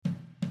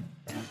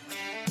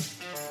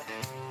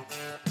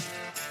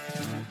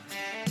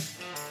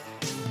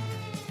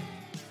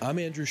I'm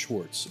Andrew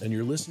Schwartz, and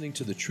you're listening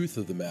to The Truth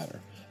of the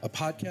Matter, a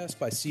podcast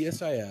by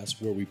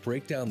CSIS where we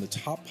break down the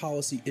top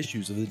policy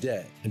issues of the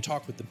day and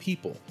talk with the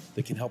people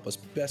that can help us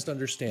best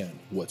understand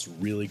what's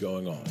really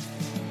going on.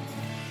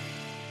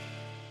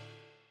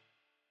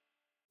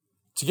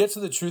 To get to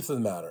the truth of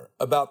the matter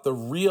about the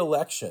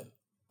reelection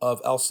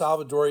of El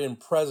Salvadorian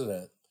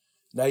President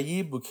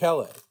Nayib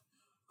Bukele,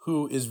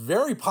 who is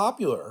very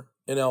popular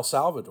in El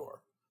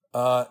Salvador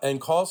and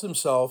calls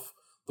himself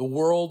the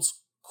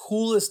world's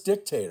coolest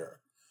dictator,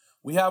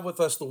 we have with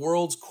us the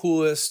world's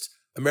coolest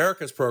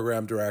America's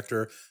program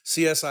director,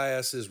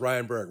 CSIS's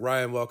Ryan Berg.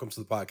 Ryan, welcome to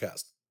the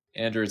podcast.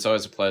 Andrew, it's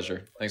always a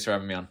pleasure. Thanks for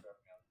having me on.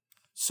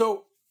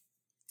 So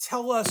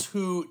tell us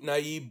who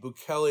Nayib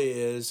Bukele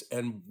is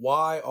and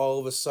why all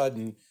of a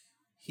sudden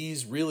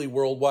he's really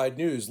worldwide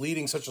news,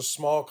 leading such a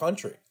small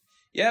country.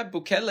 Yeah,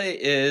 Bukele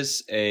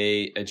is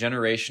a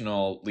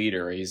generational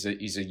leader. He's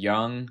a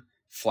young,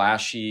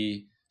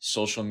 flashy,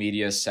 social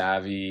media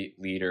savvy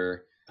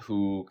leader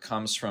who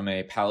comes from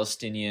a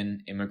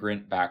Palestinian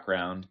immigrant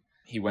background.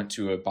 He went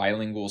to a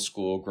bilingual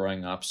school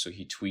growing up, so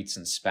he tweets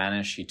in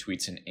Spanish, he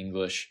tweets in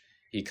English.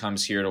 He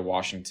comes here to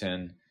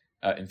Washington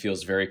and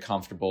feels very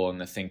comfortable in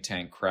the think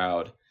tank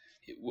crowd.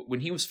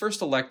 When he was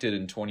first elected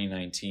in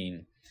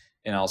 2019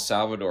 in El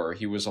Salvador,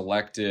 he was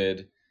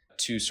elected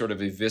to sort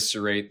of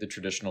eviscerate the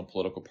traditional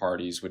political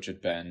parties, which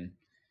had been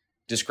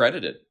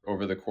discredited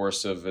over the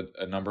course of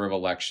a number of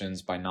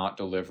elections by not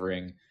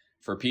delivering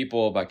for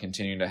people, by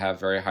continuing to have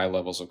very high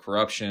levels of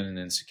corruption and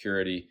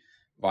insecurity,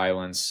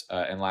 violence,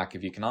 and lack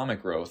of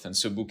economic growth. And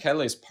so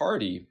Bukele's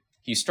party,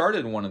 he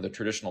started one of the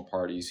traditional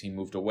parties. He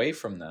moved away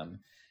from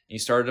them. He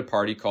started a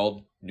party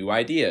called New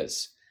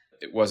Ideas.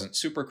 It wasn't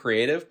super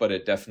creative, but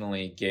it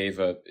definitely gave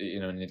an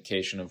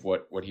indication of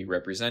what he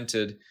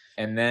represented.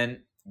 And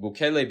then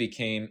Bukele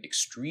became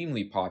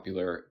extremely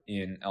popular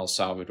in El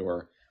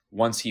Salvador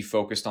once he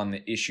focused on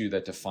the issue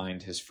that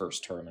defined his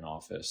first term in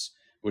office,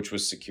 which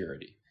was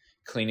security,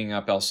 cleaning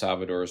up El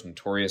Salvador's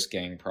notorious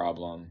gang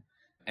problem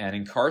and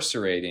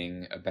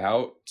incarcerating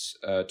about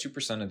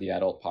 2% of the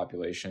adult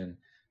population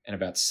and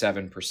about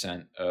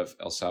 7% of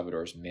El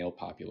Salvador's male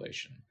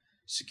population.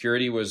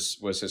 Security was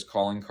his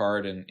calling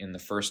card in the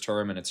first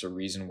term, and it's a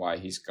reason why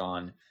he's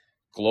gone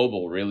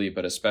global, really,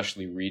 but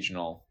especially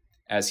regional,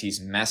 as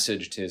he's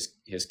messaged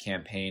his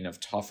campaign of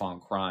tough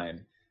on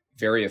crime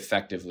very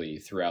effectively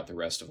throughout the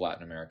rest of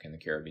Latin America and the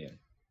Caribbean.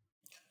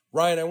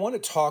 Ryan, I want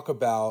to talk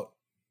about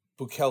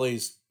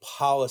Bukele's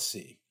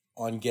policy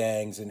on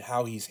gangs and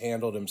how he's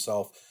handled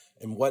himself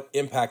and what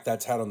impact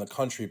that's had on the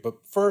country. But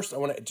first, I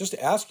want to just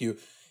ask you,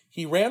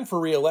 he ran for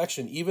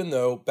re-election even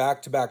though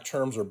back-to-back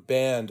terms are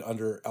banned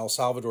under El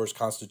Salvador's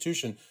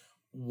constitution.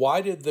 Why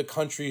did the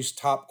country's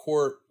top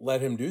court let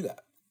him do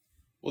that?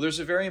 Well, there's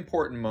a very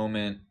important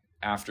moment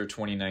after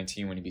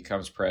 2019 when he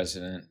becomes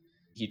president.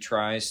 He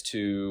tries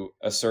to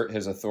assert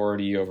his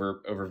authority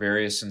over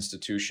various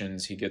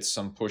institutions. He gets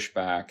some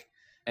pushback.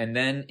 And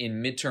then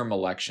in midterm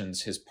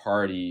elections, his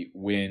party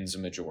wins a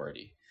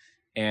majority.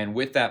 And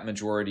with that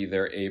majority,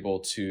 they're able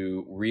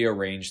to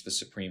rearrange the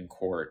Supreme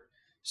Court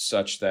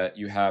such that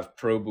you have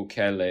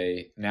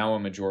pro-Bukele, now a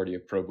majority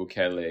of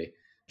pro-Bukele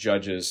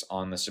judges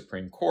on the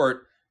Supreme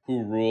Court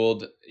who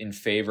ruled in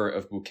favor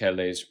of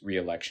Bukele's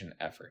reelection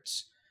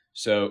efforts.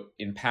 So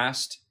in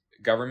past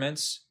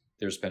governments,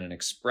 there's been an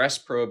express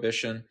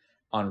prohibition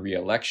on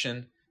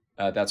reelection.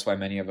 That's why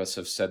many of us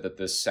have said that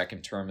this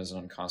second term is an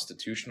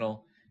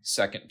unconstitutional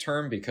second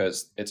term,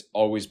 because it's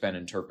always been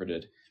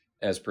interpreted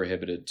as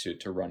prohibited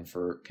to run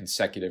for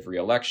consecutive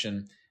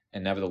reelection.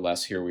 And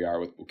nevertheless, here we are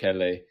with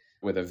Bukele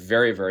with a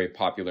very, very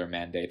popular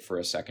mandate for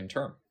a second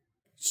term.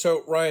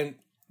 So, Ryan,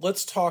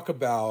 let's talk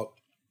about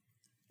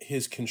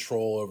his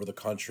control over the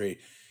country.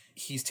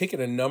 He's taken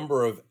a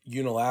number of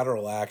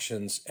unilateral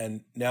actions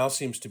and now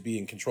seems to be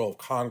in control of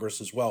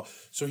Congress as well.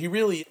 So he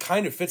really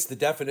kind of fits the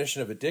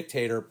definition of a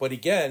dictator. But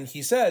again,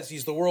 he says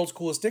he's the world's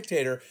coolest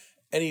dictator,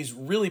 and he's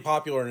really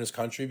popular in his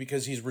country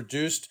because he's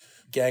reduced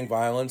gang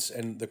violence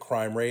and the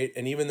crime rate.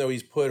 And even though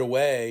he's put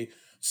away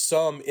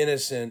some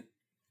innocent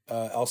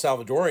El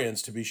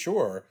Salvadorians, to be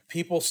sure,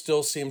 people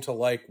still seem to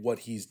like what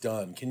he's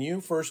done. Can you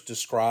first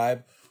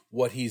describe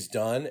what he's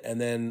done, and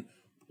then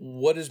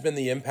what has been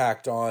the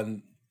impact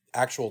on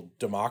actual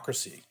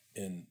democracy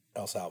in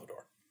El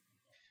Salvador?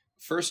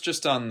 First,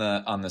 just on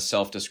the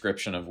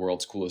self-description of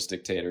world's coolest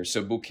dictator.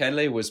 So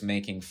Bukele was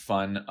making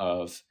fun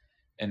of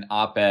an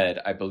op-ed,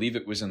 I believe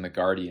it was in The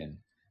Guardian,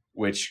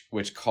 which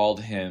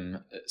called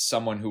him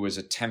someone who was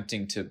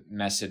attempting to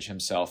message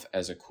himself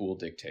as a cool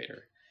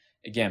dictator.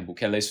 Again,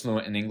 Bukele is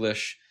fluent in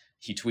English.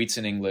 He tweets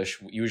in English.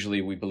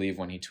 Usually we believe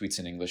when he tweets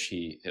in English,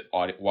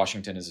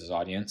 Washington is his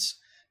audience,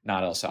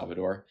 not El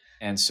Salvador.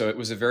 And so it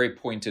was a very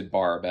pointed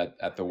barb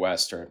at the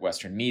West, or at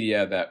Western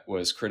media, that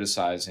was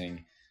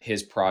criticizing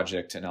his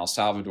project in El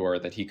Salvador,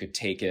 that he could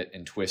take it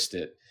and twist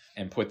it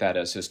and put that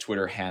as his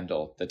Twitter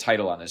handle, the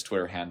title on his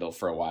Twitter handle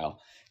for a while.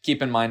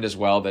 Keep in mind as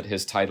well that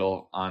his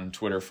title on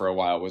Twitter for a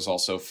while was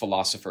also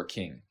Philosopher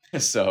King.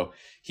 So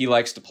he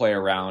likes to play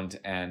around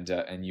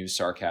and use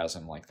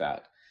sarcasm like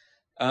that.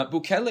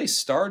 Bukele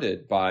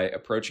started by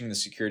approaching the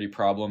security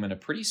problem in a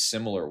pretty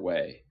similar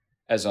way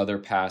as other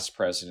past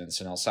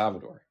presidents in El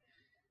Salvador.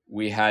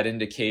 We had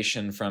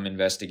indication from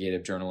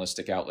investigative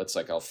journalistic outlets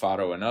like El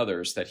Faro and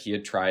others that he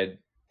had tried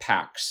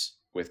pacts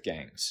with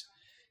gangs.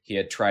 He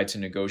had tried to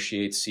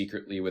negotiate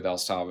secretly with El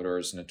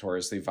Salvador's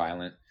notoriously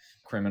violent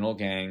criminal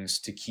gangs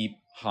to keep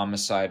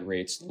homicide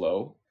rates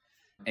low.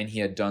 And he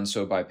had done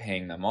so by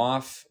paying them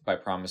off, by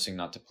promising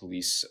not to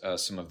police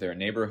some of their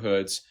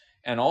neighborhoods,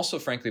 and also,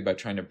 frankly, by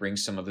trying to bring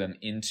some of them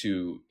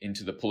into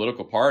the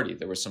political party.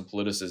 There was some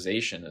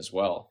politicization as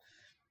well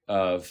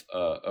of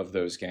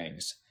those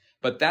gangs.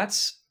 But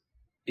that's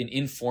an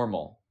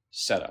informal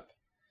setup.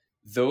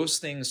 Those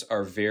things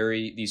are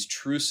these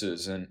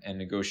truces and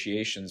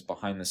negotiations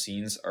behind the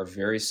scenes are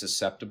very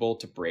susceptible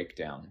to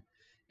breakdown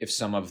if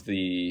some of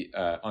the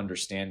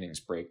understandings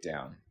break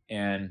down.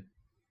 And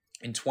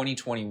in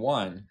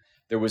 2021,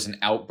 there was an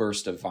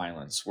outburst of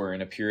violence where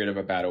in a period of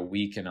about a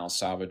week in El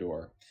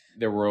Salvador,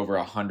 there were over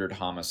 100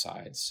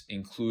 homicides,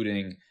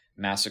 including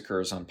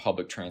massacres on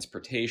public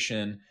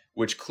transportation,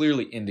 which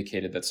clearly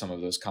indicated that some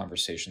of those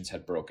conversations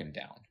had broken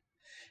down.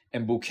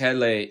 And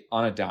Bukele,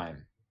 on a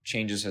dime,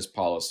 changes his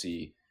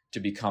policy to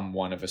become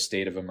one of a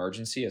state of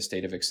emergency, a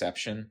state of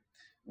exception,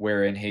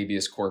 wherein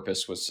habeas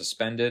corpus was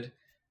suspended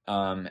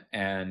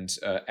and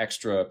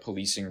extra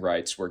policing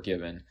rights were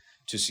given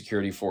to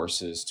security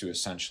forces to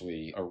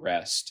essentially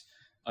arrest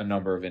a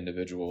number of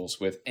individuals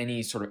with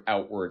any sort of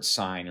outward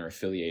sign or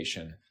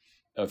affiliation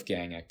of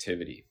gang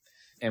activity.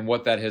 And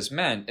what that has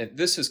meant, and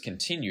this has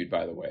continued,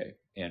 by the way,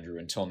 Andrew,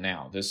 until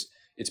now.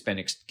 It's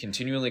been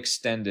continually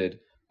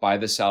extended by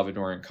the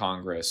Salvadoran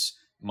Congress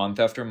month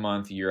after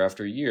month, year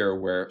after year,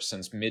 where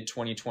since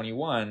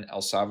mid-2021,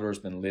 El Salvador has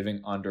been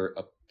living under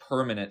a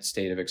permanent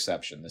state of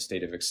exception. The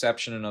state of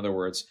exception, in other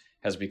words,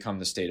 has become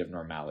the state of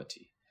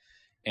normality.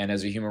 And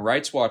as a Human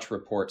Rights Watch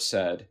report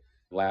said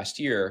last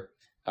year,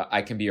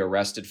 I can be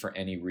arrested for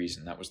any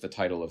reason. That was the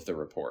title of the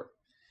report.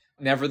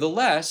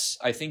 Nevertheless,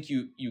 I think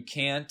you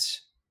can't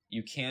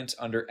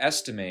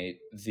underestimate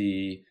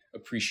the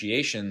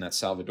appreciation that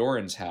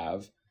Salvadorans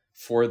have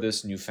for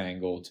this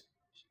newfangled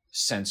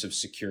sense of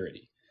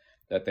security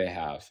that they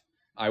have.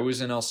 I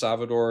was in El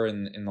Salvador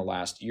in the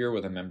last year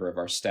with a member of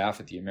our staff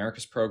at the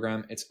Americas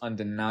program. It's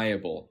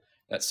undeniable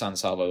that San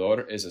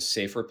Salvador is a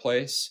safer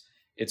place.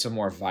 It's a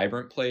more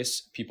vibrant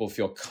place. People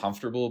feel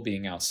comfortable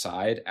being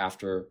outside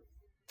after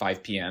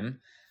 5 p.m.,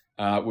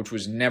 which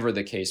was never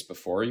the case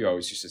before. You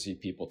always used to see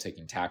people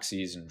taking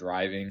taxis and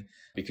driving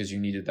because you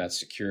needed that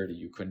security.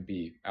 You couldn't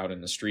be out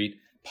in the street.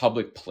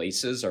 Public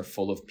places are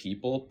full of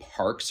people.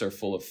 Parks are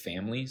full of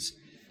families.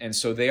 And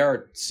so they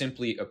are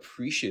simply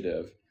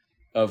appreciative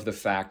of the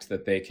fact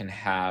that they can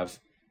have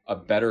a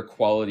better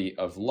quality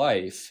of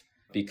life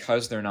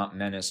because they're not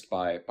menaced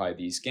by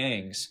these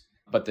gangs.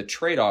 But the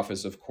trade-off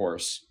is, of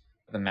course,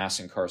 the mass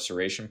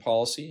incarceration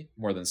policy.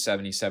 More than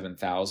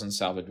 77,000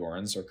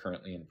 Salvadorans are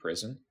currently in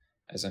prison.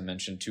 As I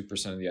mentioned,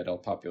 2% of the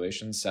adult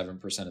population,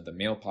 7% of the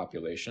male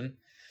population,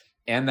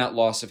 and that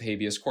loss of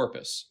habeas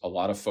corpus. A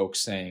lot of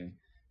folks saying,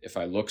 if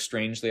I look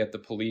strangely at the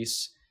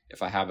police,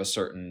 if I have a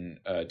certain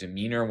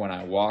demeanor when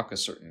I walk, a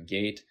certain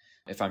gait,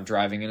 if I'm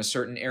driving in a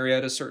certain area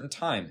at a certain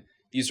time,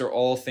 these are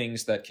all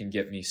things that can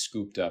get me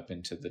scooped up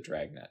into the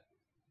dragnet.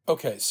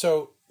 Okay,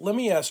 so let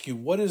me ask you,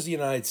 what does the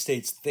United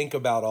States think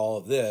about all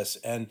of this?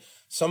 And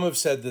some have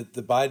said that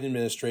the Biden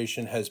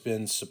administration has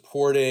been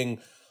supporting,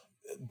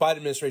 Biden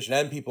administration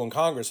and people in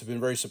Congress have been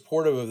very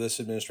supportive of this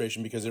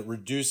administration because it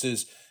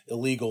reduces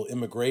illegal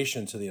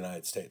immigration to the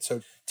United States.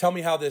 So tell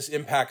me how this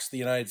impacts the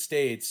United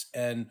States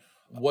and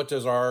what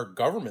does our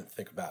government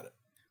think about it?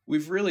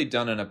 We've really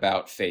done an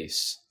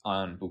about-face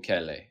on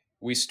Bukele.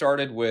 We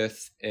started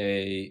with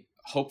a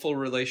hopeful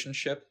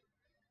relationship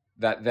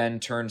that then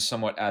turned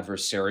somewhat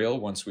adversarial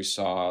once we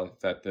saw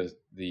that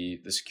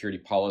the security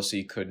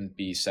policy couldn't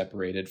be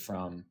separated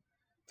from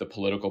the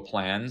political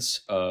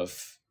plans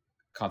of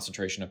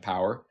concentration of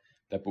power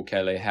that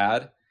Bukele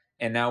had.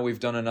 And now we've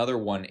done another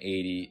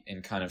 180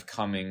 in kind of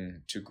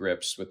coming to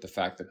grips with the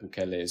fact that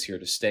Bukele is here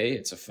to stay.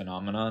 It's a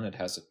phenomenon. It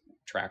has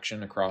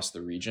traction across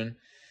the region,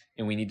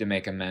 and we need to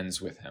make amends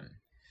with him.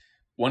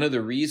 One of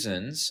the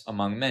reasons,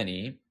 among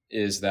many,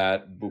 is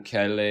that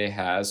Bukele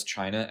has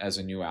China as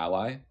a new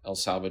ally. El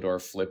Salvador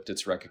flipped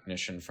its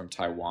recognition from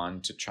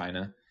Taiwan to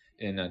China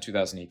in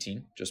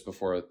 2018, just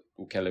before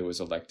Bukele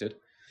was elected.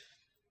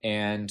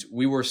 And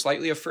we were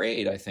slightly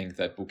afraid, I think,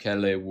 that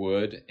Bukele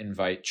would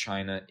invite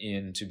China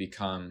in to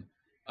become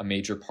a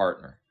major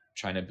partner.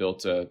 China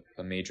built a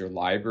major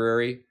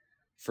library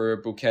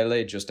for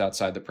Bukele just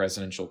outside the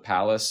presidential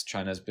palace.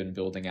 China's been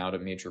building out a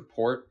major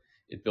port.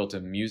 It built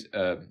an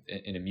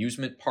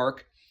amusement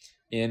park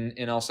in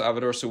El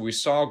Salvador. So we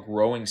saw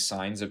growing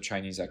signs of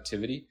Chinese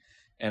activity.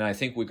 And I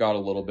think we got a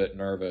little bit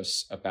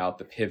nervous about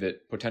the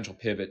potential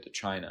pivot to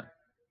China.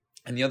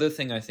 And the other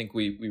thing I think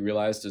we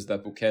realized is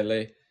that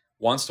Bukele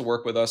wants to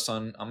work with us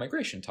on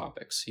migration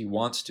topics. He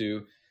wants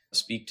to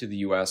speak to the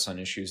U.S. on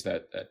issues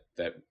that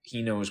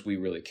he knows we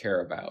really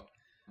care about.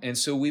 And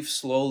so we've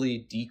slowly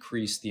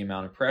decreased the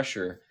amount of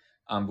pressure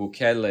on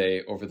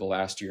Bukele over the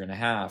last year and a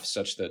half,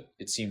 such that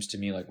it seems to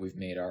me like we've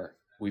made our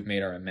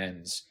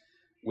amends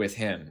with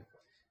him.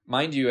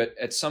 Mind you,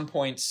 at some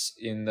points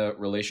in the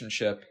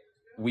relationship,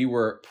 we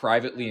were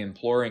privately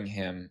imploring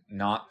him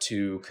not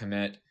to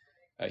commit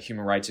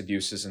human rights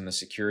abuses in the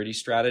security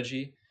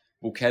strategy.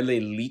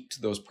 Bukele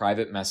leaked those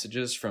private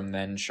messages from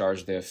then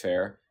charge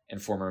d'affaires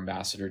and former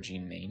ambassador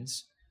Jean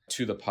Maines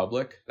to the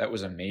public. That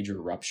was a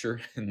major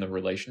rupture in the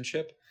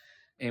relationship.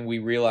 And we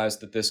realized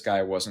that this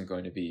guy wasn't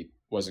going to be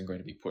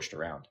pushed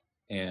around.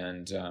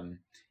 And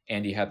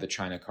he had the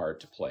China card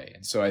to play.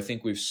 And so I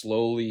think we've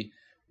slowly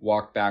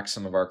walked back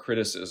some of our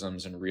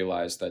criticisms and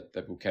realized that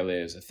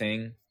Bukele is a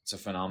thing. It's a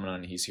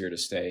phenomenon. He's here to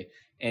stay.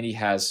 And he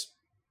has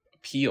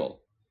appeal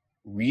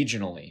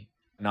regionally,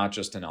 not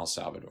just in El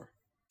Salvador.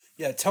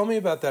 Yeah, tell me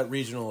about that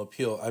regional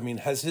appeal. I mean,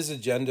 has his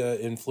agenda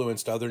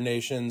influenced other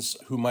nations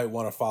who might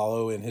want to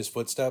follow in his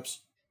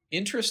footsteps?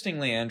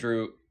 Interestingly,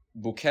 Andrew,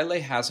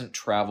 Bukele hasn't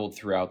traveled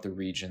throughout the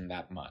region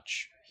that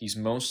much. He's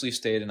mostly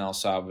stayed in El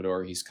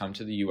Salvador. He's come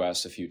to the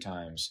U.S. a few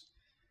times.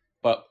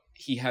 But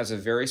he has a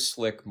very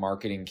slick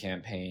marketing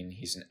campaign.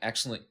 He's an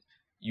excellent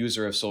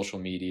user of social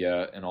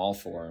media in all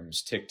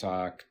forms,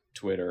 TikTok,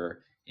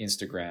 Twitter,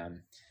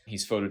 Instagram.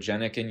 He's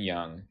photogenic and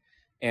young.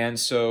 And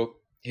so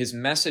his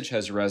message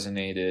has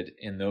resonated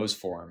in those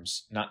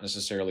forms, not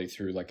necessarily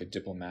through like a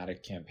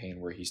diplomatic campaign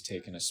where he's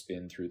taken a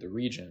spin through the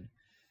region.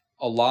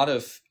 A lot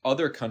of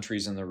other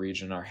countries in the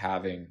region are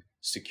having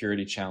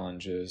security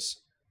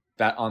challenges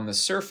that on the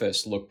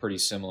surface look pretty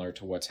similar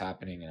to what's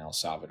happening in El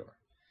Salvador.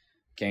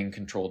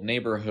 Gang-controlled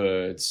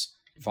neighborhoods,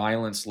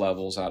 violence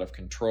levels out of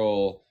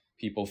control,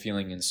 people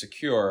feeling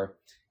insecure.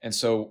 And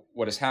so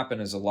what has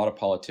happened is a lot of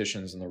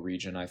politicians in the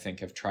region, I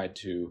think, have tried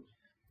to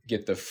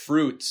get the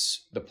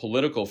fruits, the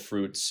political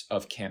fruits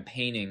of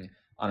campaigning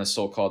on a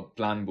so-called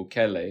Plan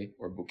Bukele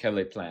or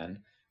Bukele plan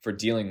for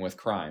dealing with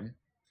crime,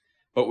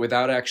 but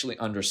without actually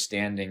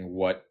understanding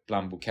what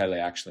Plan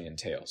Bukele actually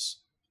entails,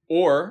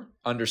 or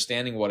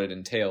understanding what it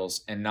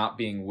entails and not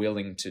being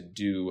willing to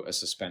do a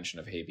suspension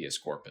of habeas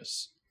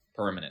corpus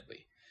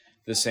permanently,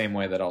 the same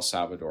way that El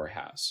Salvador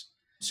has.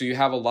 So you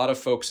have a lot of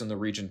folks in the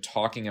region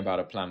talking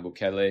about a Plan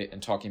Bukele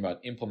and talking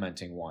about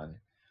implementing one.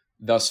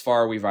 Thus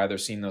far, we've either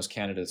seen those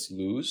candidates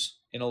lose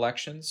in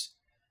elections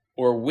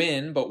or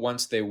win, but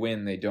once they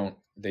win, they don't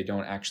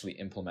actually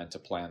implement a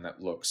plan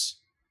that looks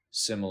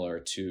similar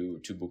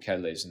to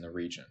Bukele's in the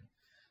region.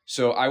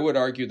 So I would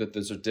argue that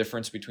there's a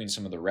difference between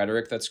some of the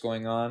rhetoric that's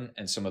going on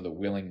and some of the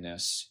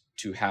willingness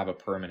to have a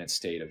permanent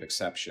state of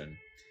exception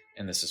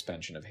and the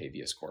suspension of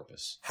habeas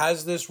corpus.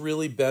 Has this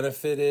really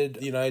benefited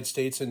the United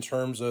States in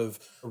terms of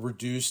a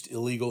reduced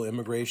illegal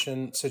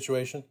immigration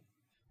situation?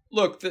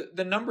 Look,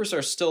 the numbers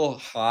are still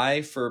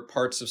high for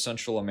parts of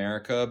Central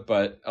America,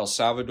 but El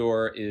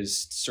Salvador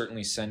is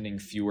certainly sending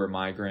fewer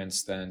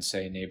migrants than,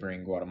 say,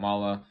 neighboring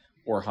Guatemala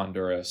or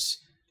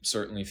Honduras,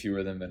 certainly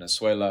fewer than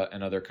Venezuela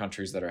and other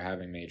countries that are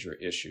having major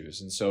issues.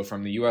 And so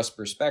from the U.S.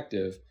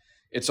 perspective,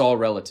 it's all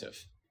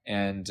relative.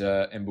 And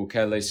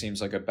Bukele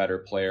seems like a better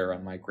player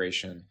on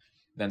migration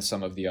than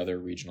some of the other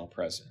regional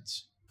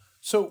presidents.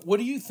 So what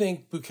do you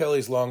think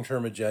Bukele's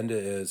long-term agenda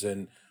is,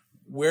 and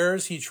where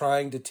is he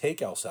trying to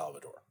take El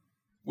Salvador?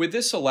 With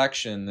this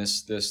election,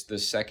 this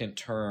second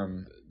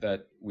term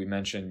that we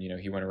mentioned,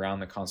 he went around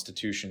the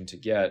Constitution to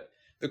get,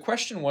 the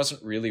question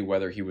wasn't really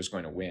whether he was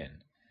going to win.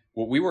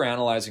 What we were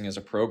analyzing as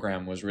a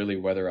program was really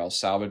whether El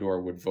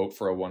Salvador would vote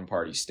for a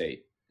one-party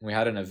state. We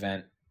had an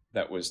event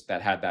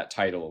that had that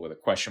title with a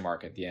question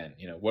mark at the end.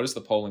 What does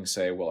the polling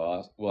say?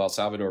 Will El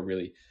Salvador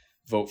really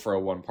vote for a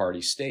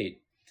one-party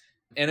state?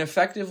 And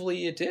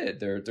effectively it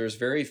did. There's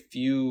very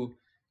few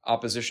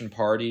opposition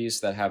parties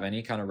that have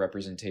any kind of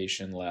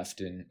representation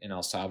left in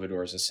El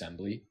Salvador's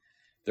assembly.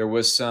 There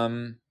was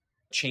some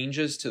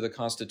changes to the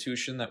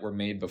Constitution that were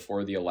made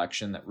before the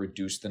election that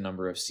reduced the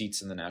number of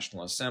seats in the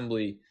National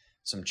Assembly,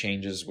 some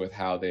changes with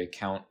how they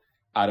count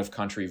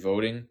out-of-country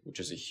voting, which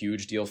is a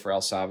huge deal for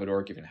El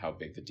Salvador, given how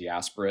big the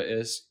diaspora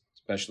is,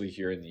 especially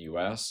here in the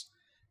U.S.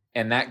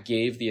 And that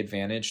gave the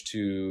advantage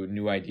to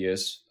New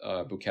Ideas,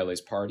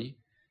 Bukele's party.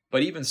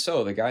 But even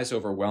so, the guy's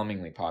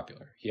overwhelmingly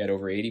popular. He had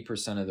over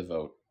 80% of the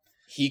vote.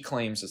 He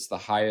claims it's the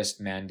highest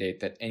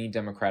mandate that any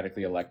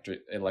democratically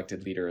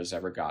elected leader has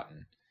ever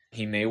gotten.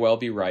 He may well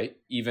be right.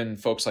 Even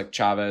folks like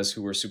Chavez,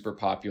 who were super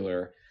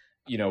popular,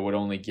 would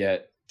only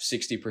get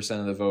 60%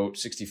 of the vote,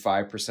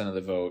 65% of the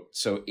vote.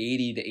 So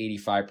 80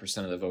 to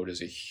 85% of the vote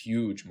is a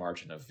huge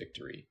margin of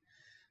victory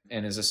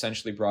and has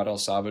essentially brought El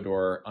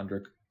Salvador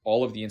under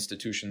all of the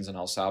institutions in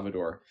El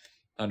Salvador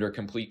under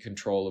complete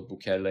control of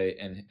Bukele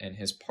and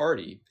his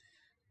party.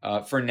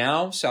 For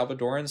now,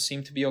 Salvadorans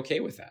seem to be okay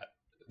with that.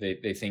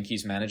 They think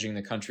he's managing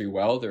the country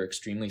well. They're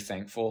extremely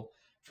thankful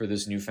for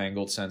this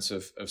newfangled sense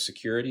of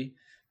security.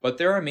 But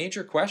there are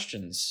major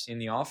questions in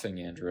the offing,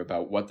 Andrew,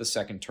 about what the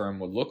second term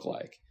would look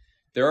like.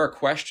 There are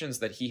questions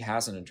that he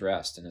hasn't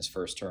addressed in his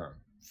first term.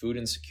 Food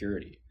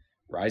insecurity,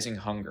 rising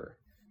hunger,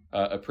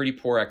 a pretty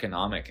poor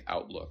economic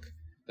outlook.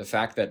 The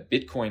fact that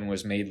Bitcoin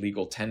was made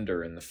legal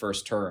tender in the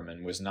first term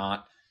and was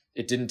not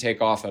It didn't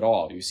take off at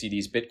all. You see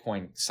these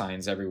Bitcoin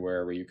signs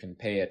everywhere where you can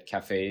pay at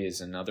cafes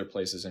and other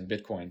places in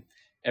Bitcoin.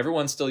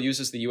 Everyone still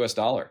uses the US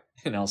dollar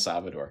in El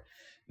Salvador.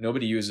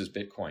 Nobody uses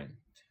Bitcoin.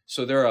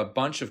 So there are a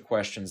bunch of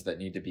questions that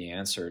need to be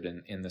answered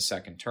in the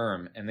second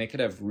term, and they could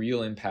have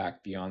real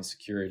impact beyond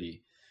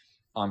security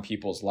on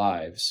people's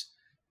lives.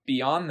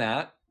 Beyond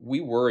that,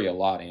 we worry a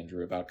lot,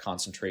 Andrew, about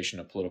concentration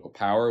of political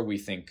power. We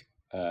think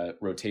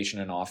rotation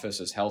in office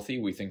is healthy.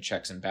 We think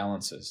checks and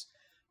balances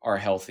are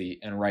healthy.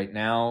 And right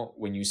now,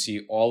 when you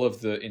see all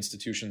of the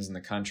institutions in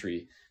the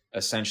country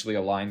essentially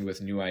aligned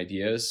with new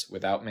ideas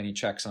without many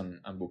checks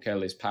on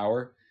Bukele's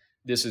power,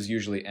 this has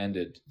usually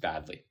ended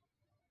badly.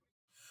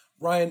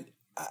 Ryan,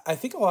 I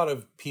think a lot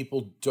of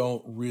people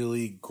don't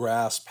really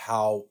grasp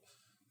how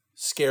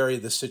scary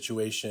the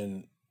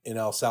situation in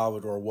El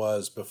Salvador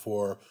was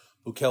before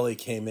Bukele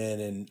came in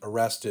and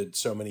arrested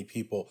so many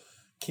people.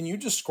 Can you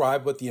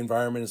describe what the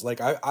environment is like?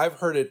 I've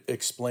heard it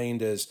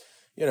explained as,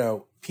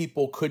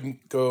 people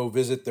couldn't go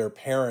visit their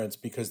parents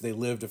because they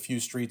lived a few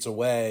streets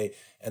away,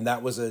 and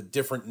that was a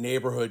different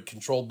neighborhood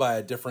controlled by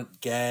a different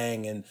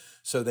gang, and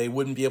so they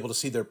wouldn't be able to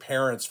see their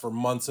parents for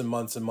months and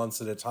months and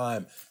months at a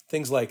time,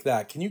 things like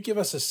that. Can you give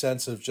us a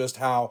sense of just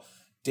how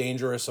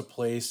dangerous a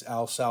place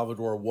El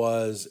Salvador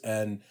was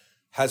and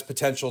has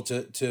potential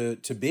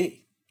to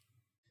be?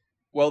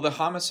 Well, the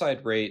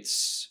homicide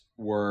rates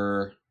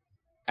were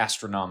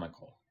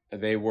astronomical.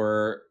 They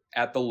were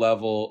at the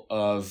level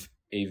of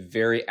a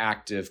very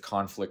active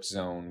conflict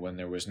zone when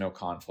there was no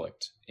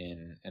conflict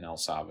in El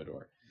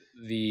Salvador.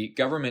 The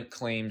government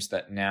claims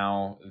that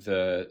now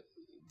the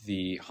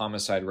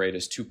homicide rate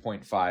is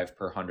 2.5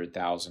 per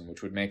 100,000,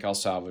 which would make El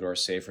Salvador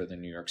safer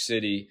than New York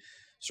City,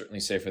 certainly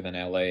safer than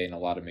LA and a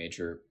lot of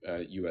major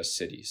U.S.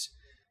 cities.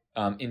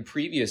 In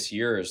previous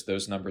years,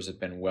 those numbers have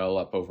been well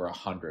up over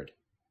 100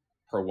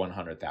 per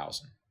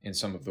 100,000 in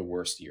some of the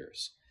worst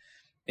years.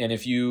 And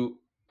if you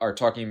are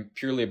talking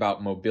purely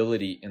about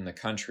mobility in the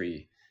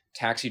country,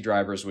 taxi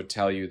drivers would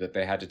tell you that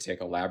they had to take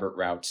elaborate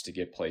routes to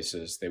get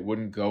places. They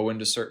wouldn't go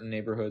into certain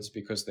neighborhoods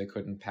because they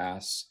couldn't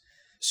pass.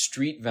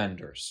 Street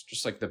vendors,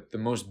 just like the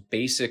most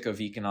basic of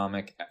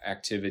economic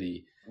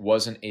activity,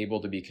 wasn't able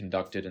to be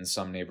conducted in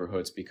some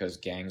neighborhoods because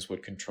gangs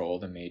would control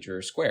the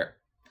major square.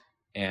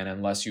 And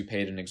unless you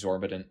paid an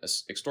exorbitant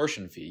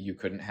extortion fee, you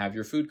couldn't have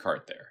your food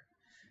cart there.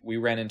 We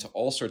ran into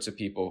all sorts of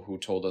people who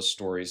told us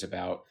stories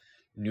about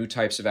new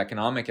types of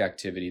economic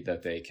activity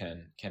that they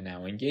can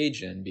now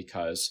engage in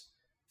because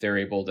they're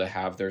able to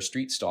have their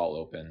street stall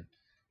open,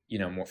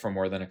 for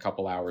more than a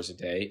couple hours a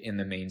day in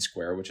the main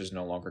square, which is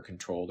no longer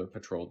controlled or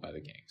patrolled by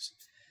the gangs.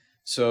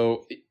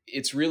 So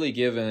it's really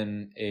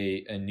given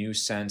a new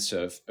sense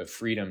of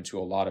freedom to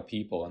a lot of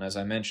people. And as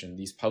I mentioned,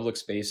 these public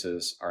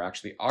spaces are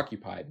actually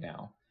occupied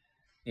now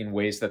in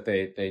ways that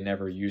they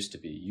never used to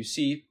be. You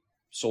see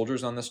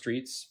soldiers on the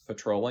streets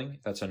patrolling.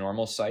 That's a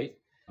normal sight.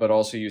 But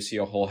also you see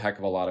a whole heck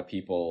of a lot of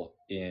people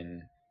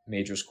in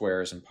major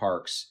squares and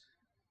parks.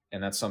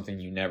 And that's something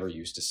you never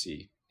used to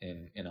see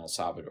in El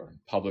Salvador,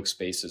 public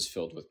spaces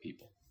filled with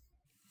people.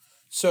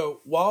 So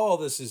while all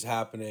this is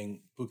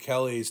happening,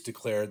 Bukele's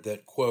declared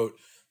that, quote,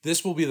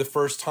 this will be the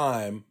first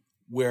time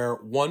where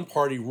one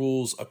party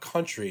rules a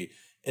country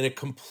in a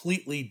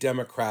completely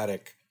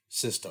democratic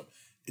system.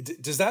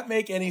 Does that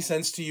make any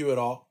sense to you at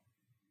all?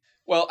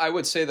 Well, I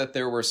would say that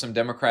there were some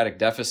democratic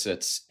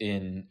deficits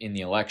in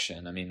the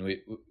election. I mean,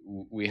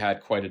 we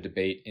had quite a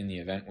debate in the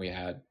event we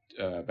had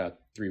about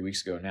 3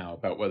 weeks ago now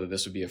about whether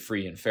this would be a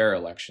free and fair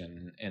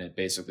election. And it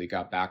basically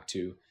got back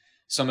to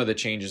some of the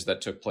changes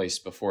that took place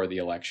before the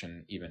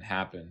election even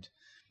happened.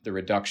 The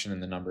reduction in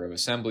the number of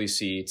assembly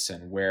seats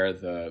and where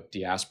the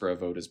diaspora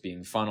vote is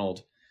being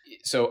funneled.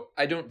 So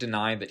I don't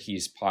deny that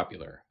he's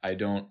popular. I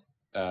don't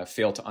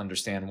fail to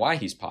understand why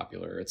he's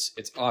popular.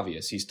 It's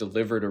obvious. He's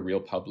delivered a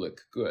real public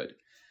good.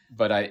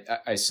 But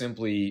I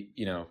simply,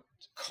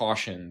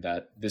 caution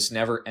that this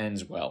never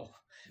ends well.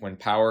 When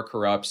power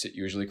corrupts, it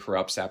usually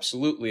corrupts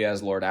absolutely,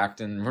 as Lord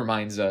Acton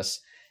reminds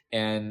us.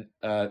 And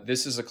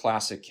this is a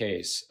classic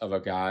case of a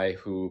guy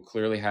who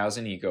clearly has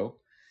an ego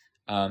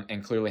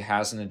and clearly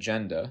has an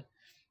agenda.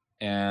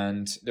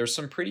 And there's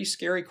some pretty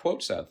scary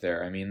quotes out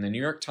there. I mean, the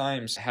New York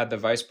Times had the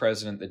vice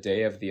president the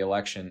day of the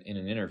election in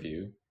an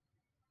interview.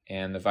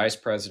 And the vice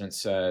president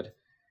said,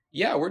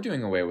 yeah, we're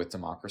doing away with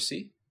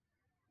democracy,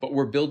 but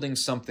we're building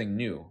something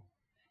new.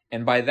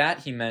 And by that,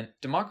 he meant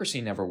democracy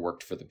never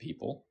worked for the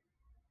people.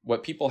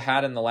 What people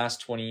had in the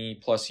last 20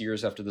 plus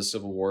years after the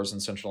civil wars in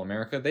Central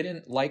America, they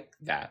didn't like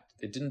that.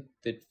 It didn't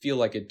feel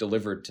like it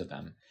delivered to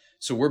them.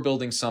 So we're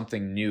building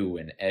something new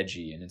and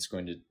edgy, and it's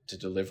going to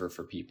deliver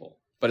for people.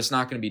 But it's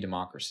not going to be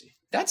democracy.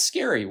 That's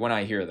scary when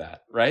I hear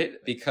that, right?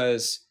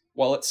 Because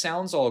while it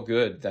sounds all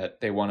good that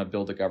they want to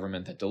build a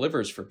government that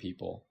delivers for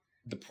people,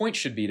 the point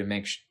should be to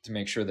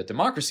make sure that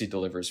democracy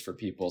delivers for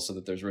people so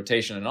that there's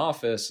rotation in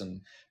office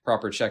and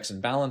proper checks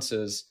and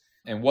balances.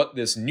 And what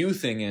this new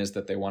thing is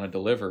that they want to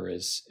deliver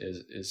is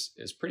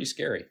pretty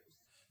scary.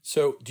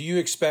 So do you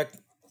expect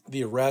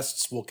the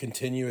arrests will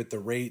continue at the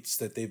rates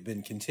that they've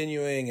been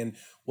continuing? And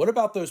what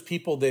about those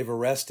people they've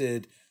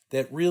arrested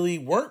that really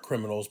weren't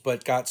criminals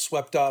but got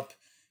swept up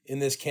in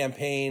this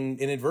campaign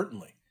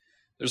inadvertently.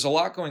 There's a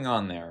lot going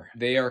on there.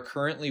 They are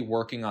currently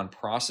working on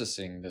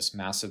processing this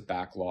massive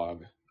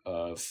backlog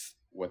of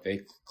what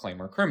they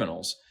claim are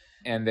criminals,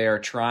 and they are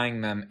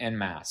trying them en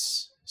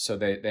masse. So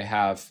they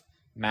have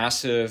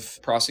massive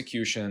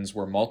prosecutions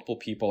where multiple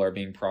people are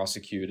being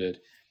prosecuted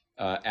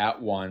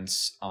at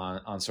once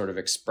on sort of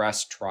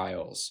express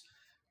trials,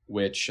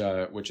 which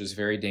is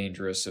very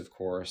dangerous, of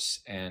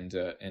course, and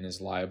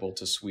is liable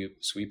to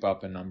sweep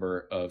up a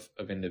number of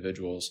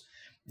individuals.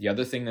 The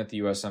other thing that the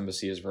U.S.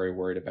 Embassy is very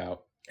worried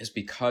about is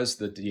because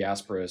the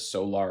diaspora is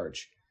so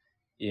large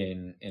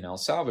in El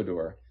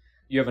Salvador,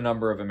 you have a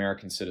number of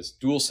American citizens,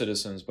 dual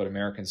citizens, but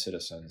American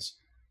citizens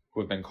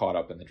who have been caught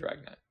up in the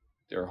dragnet.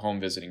 They're home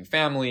visiting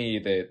family,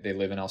 they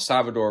live in El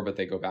Salvador, but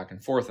they go back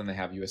and forth and they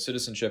have U.S.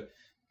 citizenship,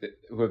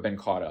 who have been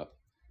caught up.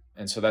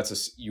 And so that's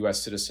a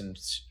U.S.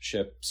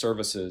 citizenship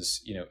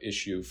services,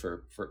 issue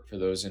for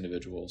those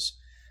individuals.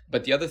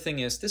 But the other thing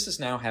is, this is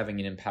now having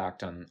an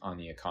impact on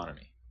the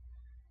economy.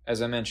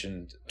 As I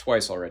mentioned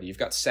twice already, you've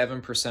got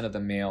 7% of the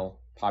male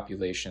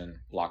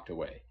population locked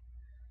away,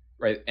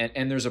 right?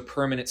 And there's a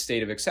permanent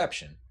state of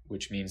exception,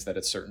 which means that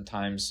at certain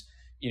times,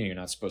 you're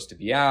not supposed to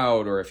be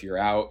out, or if you're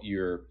out,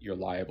 you're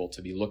liable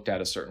to be looked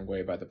at a certain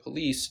way by the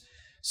police.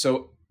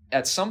 So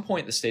at some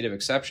point, the state of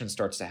exception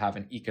starts to have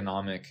an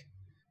economic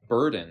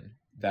burden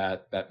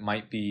that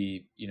might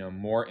be,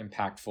 more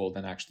impactful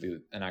than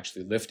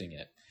actually lifting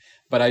it.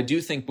 But I do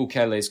think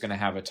Bukele is going to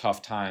have a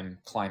tough time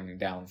climbing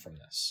down from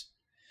this,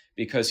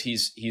 because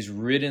he's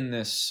ridden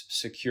this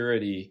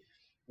security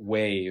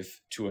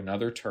wave to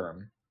another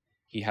term.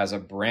 He has a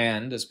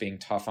brand as being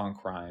tough on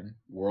crime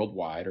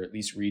worldwide, or at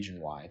least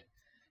region-wide.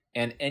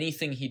 And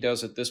anything he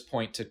does at this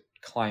point to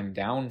climb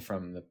down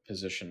from the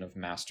position of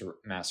mass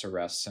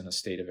arrests and a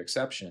state of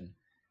exception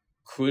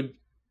could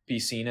be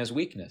seen as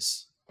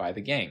weakness by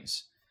the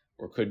gangs,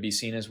 or could be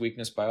seen as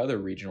weakness by other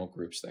regional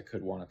groups that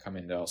could want to come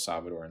into El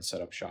Salvador and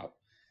set up shop.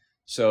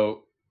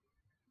 So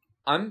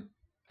I'm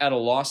at a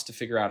loss to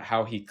figure out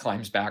how he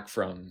climbs back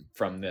from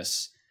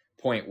this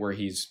point where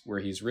he's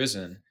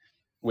risen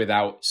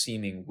without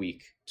seeming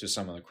weak to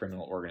some of the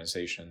criminal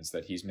organizations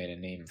that he's made a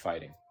name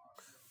fighting.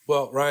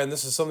 Well, Ryan,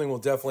 this is something we'll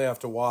definitely have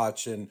to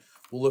watch, and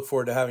we'll look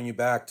forward to having you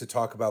back to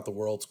talk about the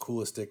world's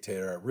coolest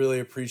dictator. I really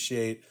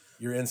appreciate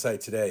your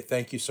insight today.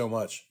 Thank you so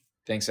much.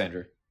 Thanks,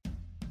 Andrew.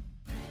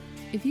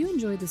 If you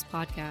enjoyed this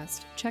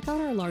podcast, check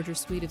out our larger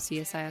suite of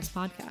CSIS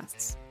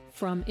podcasts.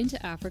 From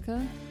Into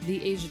Africa,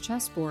 The Asia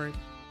Chessboard,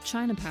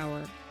 China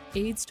Power,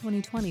 AIDS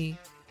 2020,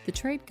 The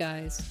Trade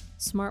Guys,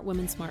 Smart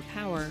Women, Smart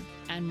Power,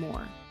 and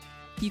more.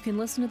 You can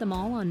listen to them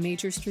all on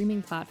major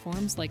streaming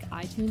platforms like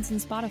iTunes and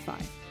Spotify.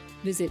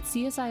 Visit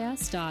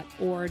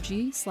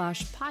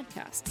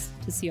csis.org/podcasts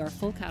to see our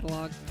full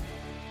catalog.